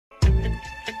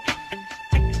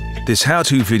This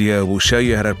how-to video will show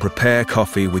you how to prepare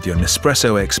coffee with your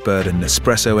Nespresso Expert and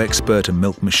Nespresso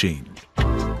Expert&milk machine.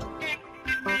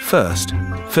 First,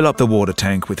 fill up the water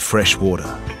tank with fresh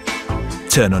water.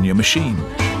 Turn on your machine.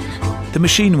 The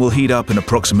machine will heat up in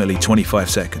approximately 25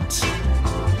 seconds.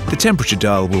 The temperature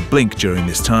dial will blink during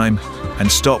this time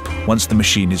and stop once the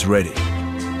machine is ready.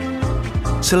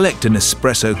 Select an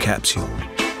espresso capsule.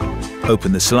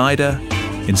 Open the slider,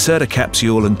 insert a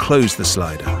capsule and close the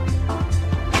slider.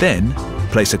 Then,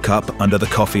 place a cup under the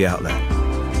coffee outlet.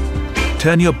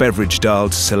 Turn your beverage dial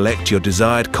to select your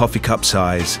desired coffee cup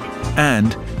size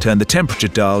and turn the temperature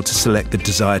dial to select the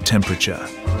desired temperature.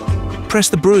 Press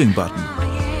the brewing button.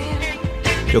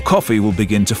 Your coffee will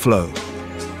begin to flow.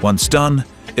 Once done,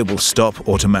 it will stop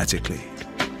automatically.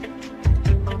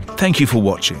 Thank you for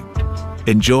watching.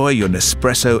 Enjoy your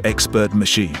Nespresso Expert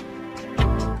machine.